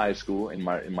in high school in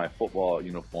my football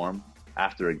uniform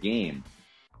after a game,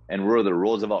 and we're the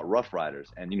Roosevelt Rough Riders.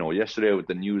 And yesterday with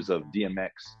the news of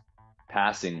DMX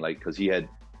passing, like, because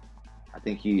I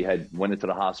think he had went into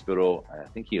the hospital. I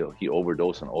think he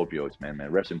overdosed on opioids, man.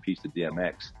 Rest in peace to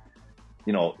DMX.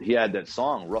 He had that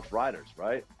song, Rough Riders,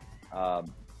 right?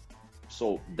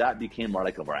 So that became our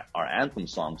anthem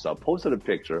song. So I posted a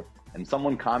picture, and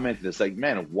someone commented, it's like,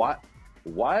 man, why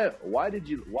did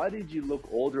you look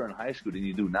older in high school than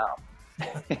you do now?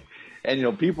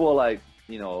 And people are like,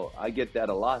 I get that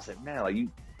a lot. It's like, man, like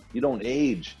you don't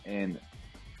age. And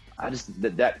I just,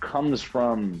 that comes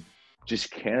from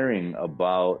just caring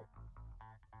about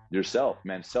yourself,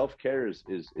 man. Self-care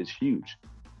is huge.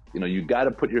 You got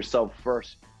to put yourself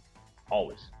first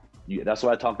always. That's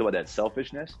why I talked about that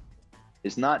selfishness.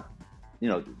 It's not,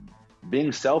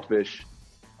 being selfish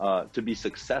to be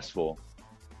successful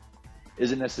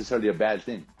isn't necessarily a bad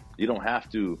thing. You don't have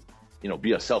to,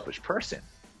 be a selfish person.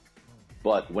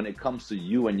 But when it comes to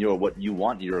you and what you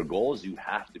want, your goals, you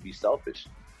have to be selfish.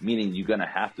 Meaning you're going to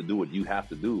have to do what you have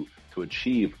to do to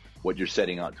achieve what you're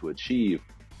setting out to achieve.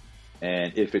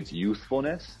 And if it's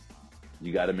youthfulness,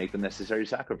 you got to make the necessary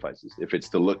sacrifices. If it's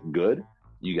to look good,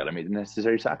 you got to make the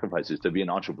necessary sacrifices. To be an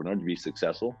entrepreneur, to be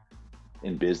successful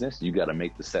in business, you got to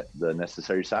make the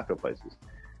necessary sacrifices.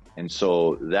 And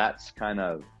so that's kind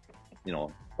of,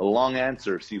 a long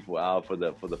answer, Sifu Al, for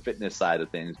the fitness side of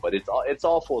things, but it's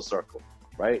all full circle,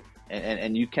 right?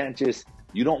 And you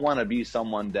don't want to be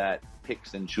someone that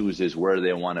picks and chooses where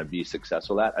they want to be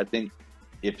successful at. I think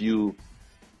if you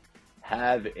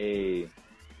have a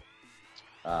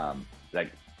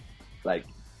like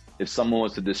if someone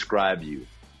was to describe you,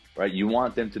 right, you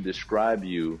want them to describe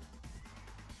you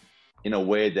in a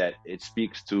way that it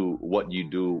speaks to what you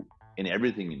do in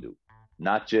everything you do,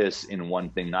 not just in one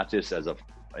thing, not just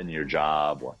in your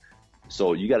job.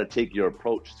 So you got to take your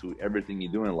approach to everything you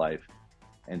do in life,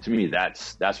 and to me,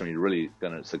 that's when you're really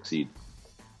gonna succeed.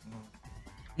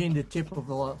 Being the tip of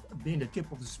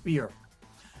the spear.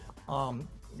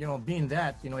 Being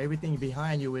that, everything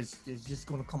behind you is just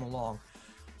going to come along,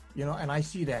 and I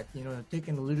see that,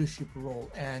 taking the leadership role,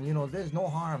 and, there's no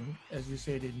harm, as you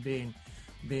said, in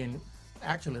being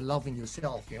actually loving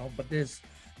yourself, but there's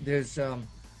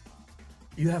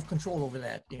you have control over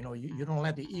that, you don't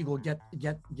let the ego get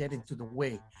into the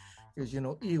way, because,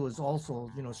 ego is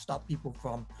also, stop people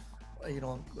from,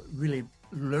 really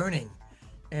learning.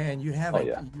 And you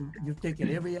haven't, you've taken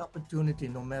every opportunity,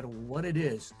 no matter what it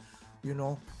is,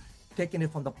 taking it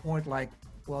from the point like,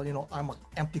 well, I'm an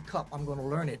empty cup, I'm going to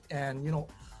learn it. And,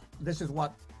 this is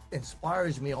what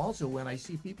inspires me also when I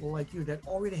see people like you that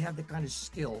already have the kind of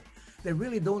skill. They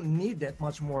really don't need that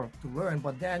much more to learn,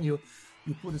 but then you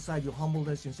put aside your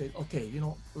humbleness and say, okay,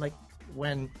 like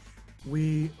when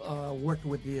we worked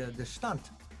with the stunt,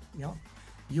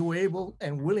 you were able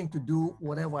and willing to do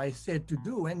whatever I said to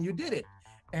do, and you did it.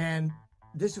 And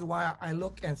this is why I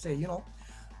look and say,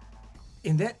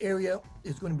 in that area,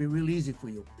 it's going to be real easy for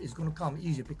you. It's going to come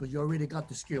easy because you already got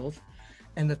the skills.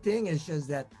 And the thing is just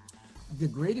that the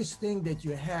greatest thing that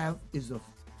you have is the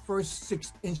first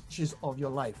 6 inches of your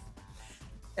life.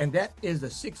 And that is the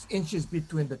 6 inches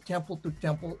between the temple to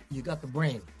temple. You got the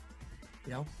brain,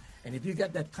 and if you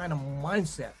got that kind of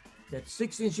mindset, that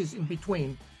 6 inches in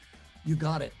between, you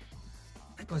got it,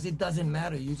 because it doesn't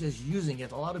matter. You're just using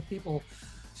it. A lot of people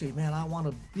say, man, I want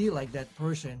to be like that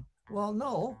person. Well,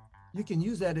 no, you can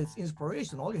use that as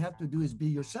inspiration. All you have to do is be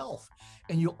yourself,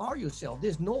 and you are yourself.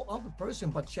 There's no other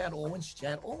person but Chad Owens.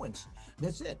 Chad Owens.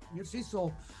 That's it. You see,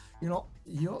 so you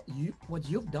what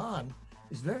you've done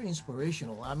is very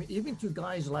inspirational. I mean, even to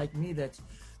guys like me that's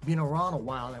been around a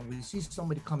while, and we see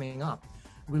somebody coming up,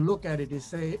 we look at it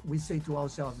and we say to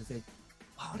ourselves and say,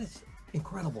 "Wow, that's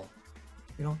incredible,"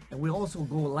 And we also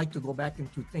like to go back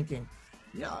into thinking,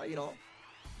 "Yeah,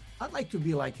 I'd like to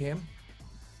be like him,"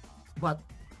 but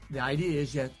the idea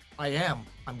is that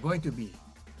I'm going to be,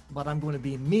 but I'm going to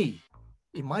be me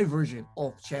in my version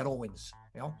of Chad Owens.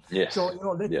 Yes.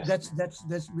 So Yes.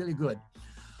 that's really good.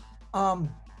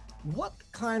 What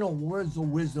kind of words of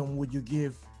wisdom would you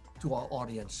give to our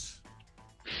audience?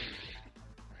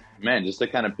 Man, just to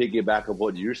kind of piggyback of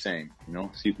what you're saying,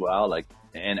 Sifu Al,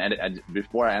 and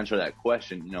before I answer that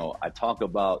question, I talk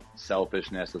about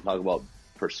selfishness, I talk about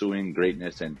pursuing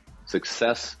greatness and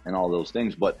success and all those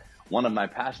things. But one of my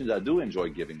passions, I do enjoy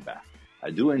giving back. I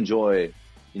do enjoy,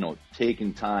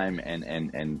 taking time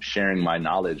and sharing my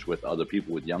knowledge with other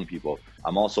people, with young people.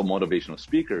 I'm also a motivational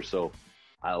speaker. So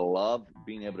I love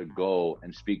being able to go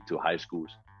and speak to high schools,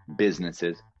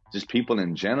 businesses, just people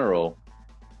in general,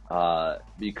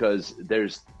 because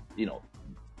there's,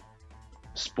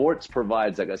 sports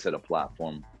provides, like I said, a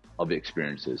platform of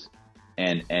experiences,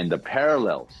 and the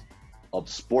parallels of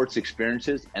sports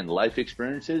experiences and life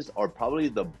experiences are probably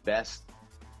the best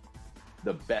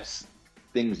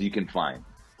things you can find.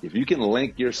 If you can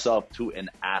link yourself to an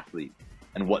athlete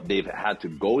and what they've had to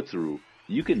go through,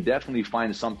 you can definitely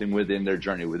find something within their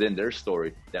journey, within their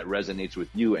story that resonates with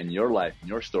you and your life and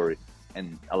your story,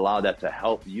 and allow that to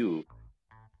help you,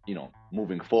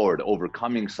 moving forward,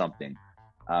 overcoming something.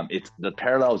 The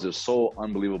parallels are so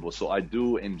unbelievable. So I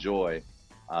do enjoy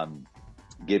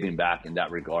giving back in that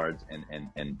regards,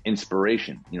 and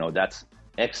inspiration. That's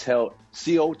Exhale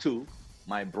CO2,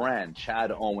 my brand,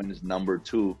 Chad Owens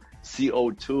 #2.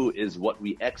 CO2 is what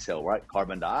we exhale, right?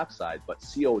 Carbon dioxide. But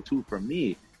CO2 for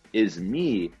me is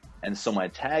me. And so my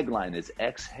tagline is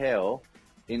exhale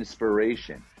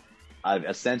inspiration. I've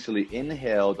essentially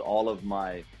inhaled all of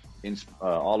my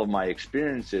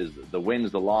experiences, the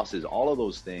wins, the losses, all of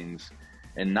those things.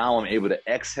 And now I'm able to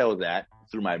exhale that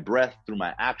through my breath, through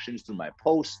my actions, through my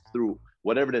posts, through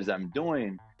whatever it is I'm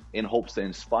doing, in hopes to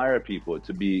inspire people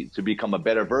to become a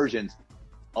better version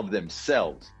of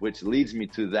themselves, which leads me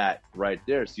to that right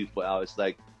there, Sifu Al. It's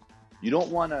like,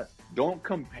 don't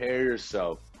compare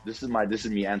yourself. This is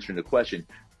me answering the question.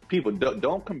 People,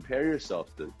 don't compare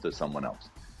yourself to someone else,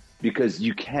 because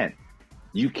you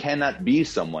cannot be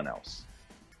someone else.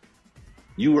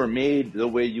 You were made the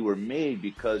way you were made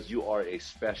because you are a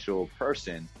special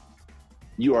person.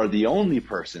 You are the only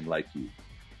person like you.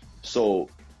 So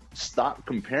stop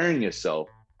comparing yourself.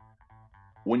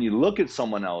 When you look at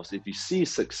someone else, if you see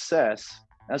success,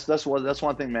 that's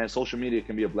one thing, man. Social media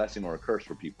can be a blessing or a curse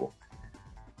for people.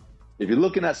 If you're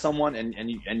looking at someone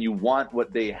and you want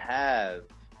what they have,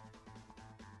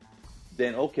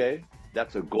 then okay,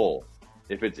 that's a goal.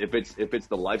 If it's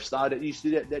the lifestyle that you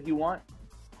see that you want,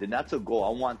 then that's a goal. I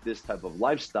want this type of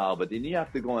lifestyle. But then you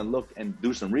have to go and look and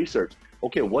do some research.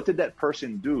 Okay, what did that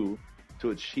person do to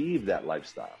achieve that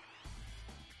lifestyle?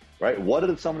 Right? What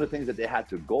are some of the things that they had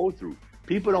to go through?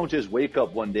 People don't just wake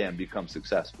up one day and become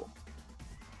successful.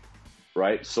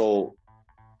 Right? So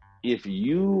if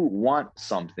you want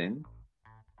something,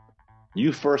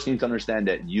 you first need to understand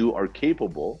that you are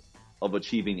capable of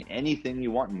achieving anything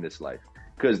you want in this life.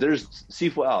 Because there's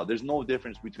Sifu Al, there's no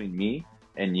difference between me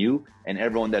and you and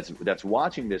everyone that's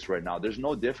watching this right now. There's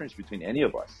no difference between any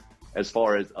of us as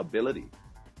far as ability.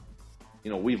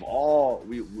 We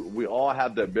all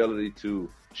have the ability to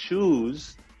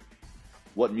choose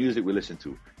what music we listen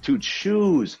to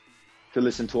choose to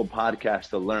listen to a podcast,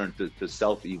 to learn, to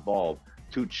self-evolve,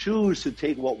 to choose to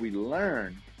take what we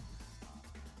learn,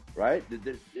 right?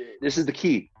 This is the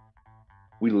key.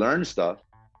 We learn stuff,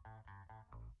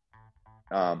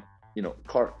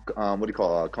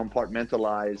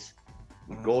 compartmentalize,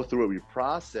 we go through it, we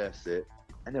process it,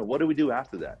 and then what do we do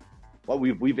after that? Well,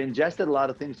 we've ingested a lot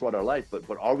of things throughout our life, but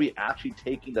are we actually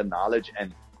taking the knowledge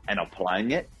and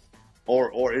applying it?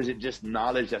 Or is it just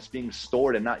knowledge that's being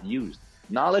stored and not used?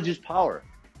 Knowledge is power,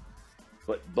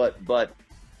 but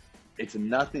it's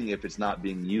nothing if it's not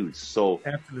being used. So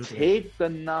absolutely. Take the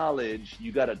knowledge,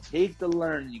 you got to take the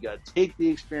learning, you got to take the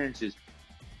experiences,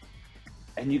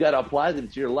 and you got to apply them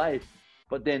to your life.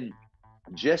 But then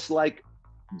just like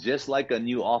a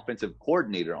new offensive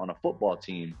coordinator on a football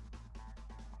team,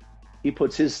 he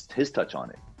puts his touch on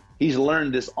it. He's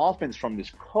learned this offense from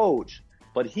this coach,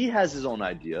 but he has his own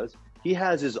ideas. He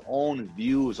has his own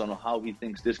views on how he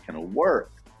thinks this can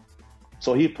work.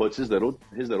 So he puts his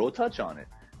little touch on it.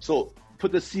 So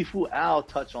put the Sifu Al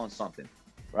touch on something,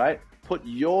 right? Put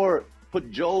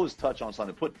Joe's touch on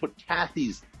something. Put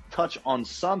Kathy's touch on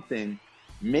something.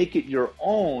 Make it your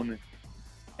own,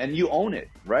 and you own it,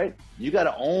 right? You got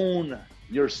to own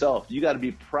yourself. You got to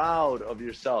be proud of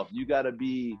yourself. You got to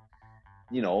be,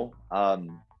 you got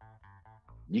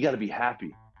to be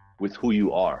happy with who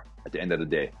you are at the end of the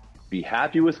day. Be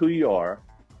happy with who you are,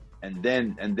 and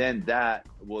then that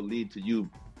will lead to you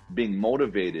being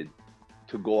motivated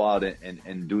to go out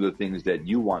and do the things that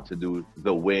you want to do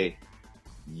the way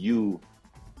you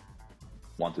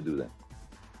want to do them.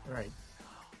 Right.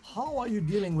 How are you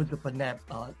dealing with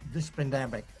this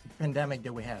pandemic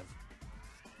that we have?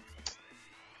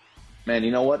 Man,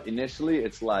 you know what? Initially,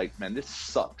 it's like, man, this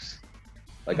sucks.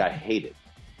 Like, I hate it.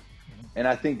 And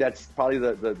I think that's probably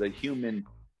the human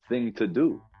thing to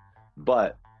do.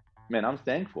 But, man, I'm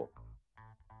thankful.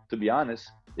 To be honest,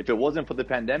 if it wasn't for the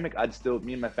pandemic,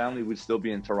 me and my family would still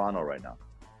be in Toronto right now.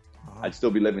 I'd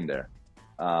still be living there.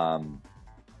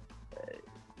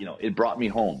 It brought me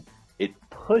home. It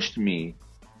pushed me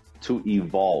to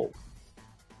evolve,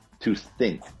 to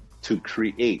think, to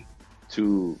create,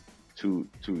 to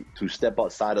step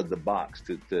outside of the box,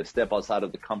 to step outside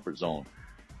of the comfort zone,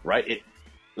 right? It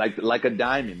like a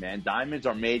diamond, man. Diamonds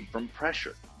are made from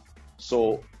pressure.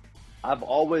 So I've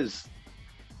always,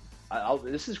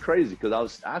 this is crazy because I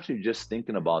was actually just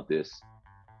thinking about this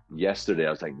yesterday.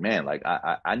 I was like, man, like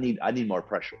I need more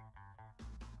pressure.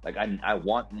 Like I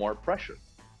want more pressure.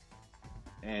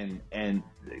 And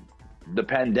the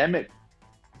pandemic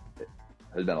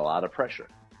has been a lot of pressure,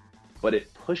 but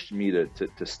it pushed me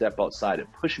to step outside. It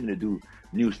pushed me to do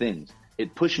new things.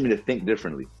 It pushed me to think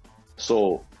differently.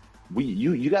 So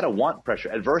you got to want pressure.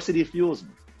 Adversity fuels me,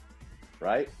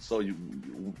 right? So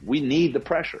we need the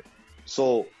pressure.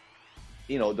 So,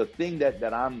 the thing that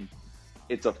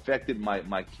it's affected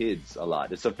my kids a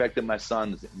lot. It's affected my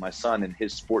son in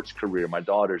his sports career, my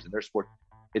daughters in their sport.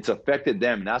 It's affected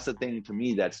them. And that's the thing to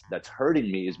me that's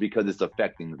hurting me, is because it's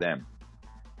affecting them.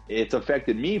 It's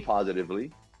affected me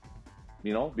positively,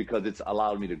 because it's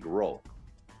allowed me to grow.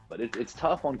 But it's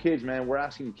tough on kids, man. We're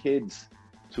asking kids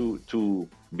to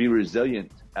be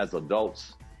resilient as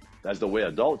adults, as the way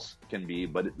adults can be,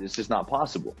 but it's just not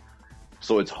possible.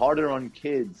 So it's harder on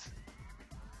kids.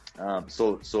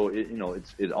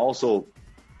 It also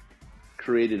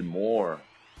created more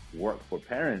work for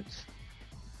parents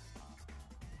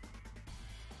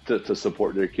to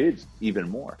support their kids even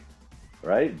more,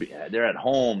 right? They're at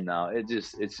home now.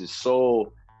 It's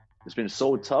been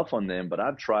so tough on them. But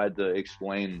I've tried to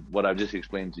explain what I've just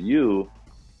explained to you.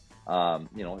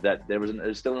 That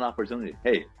there's still an opportunity.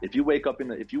 Hey, if you woke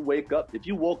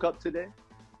up today,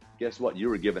 guess what? You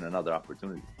were given another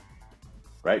opportunity,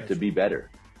 right? To be better,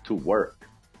 to work.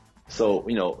 So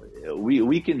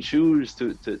we can choose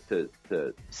to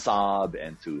sob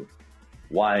and to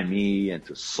why me and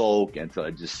to sulk and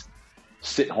to just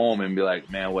sit home and be like,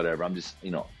 man, whatever. I'm just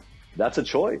that's a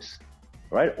choice,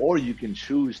 right? Or you can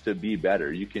choose to be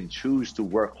better. You can choose to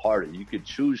work harder. You could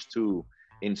choose to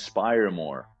inspire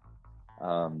more.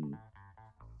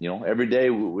 Every day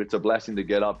it's a blessing to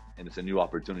get up, and it's a new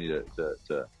opportunity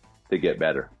to get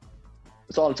better.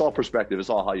 It's all perspective. It's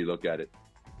all how you look at it.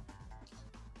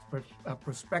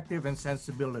 Perspective and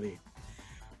sensibility.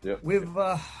 Yep.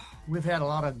 We've had a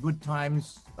lot of good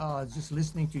times just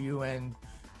listening to you and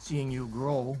seeing you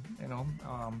grow,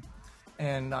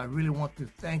 and I really want to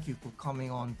thank you for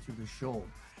coming on to the show.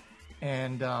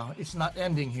 And it's not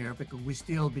ending here, because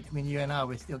between you and I,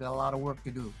 we still got a lot of work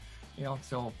to do.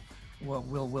 So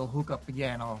we'll hook up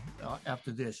again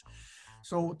after this.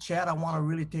 So Chad, I want to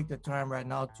really take the time right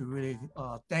now to really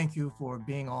thank you for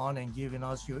being on and giving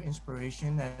us your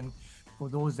inspiration. And for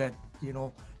those that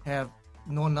have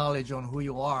no knowledge on who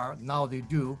you are, now they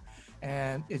do.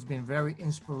 And it's been very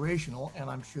inspirational, and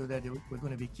I'm sure that we're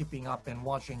going to be keeping up and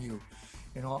watching you.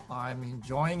 I'm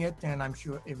enjoying it, and I'm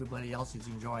sure everybody else is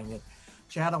enjoying it.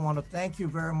 Chad, I want to thank you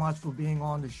very much for being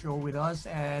on the show with us.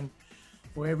 And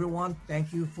for everyone,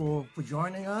 thank you for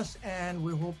joining us, and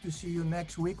we hope to see you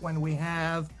next week when we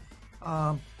have,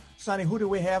 Sonny, who do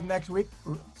we have next week?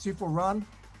 Sifu Run?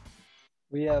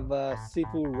 We have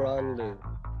Sifu Run Lu.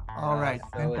 All right,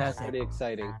 so fantastic. It's pretty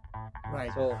exciting.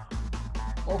 Right. So,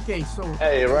 okay, so.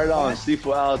 Hey, right on,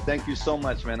 Sifu Al. Thank you so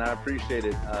much, man. I appreciate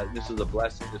it. This was a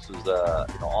blessing. This was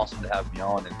awesome to have me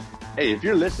on. And hey, if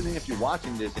you're listening, if you're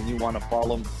watching this, and you want to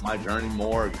follow my journey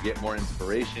more, get more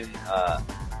inspiration,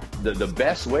 the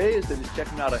best way is to just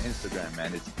check me out on Instagram,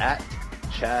 man. It's at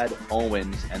Chad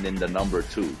Owens and then the number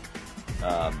 2.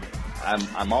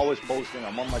 I'm always posting.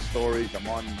 I'm on my stories. I'm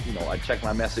on, I check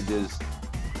my messages.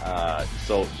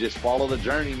 So just follow the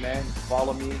journey, man.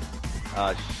 Follow me,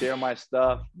 share my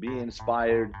stuff, be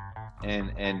inspired.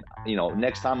 And you know,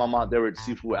 next time I'm out there with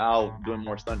Sifu Al doing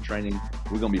more stunt training,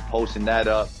 we're gonna be posting that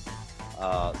up.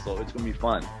 So it's gonna be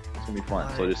fun. It's gonna be fun.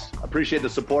 Right. So just appreciate the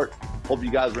support. Hope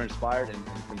you guys were inspired and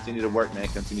continue to work, man.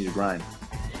 Continue to grind.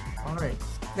 All right.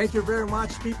 Thank you very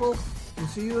much, people. We'll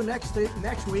see you next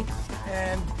week,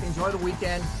 and enjoy the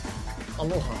weekend.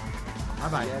 Aloha.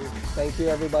 Bye-bye. Again, thank you,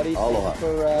 everybody. Aloha.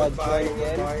 Thank you for joining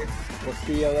in. We'll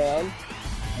see you around.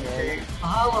 Okay.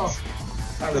 Mahalo.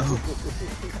 Hello.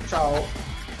 Ciao.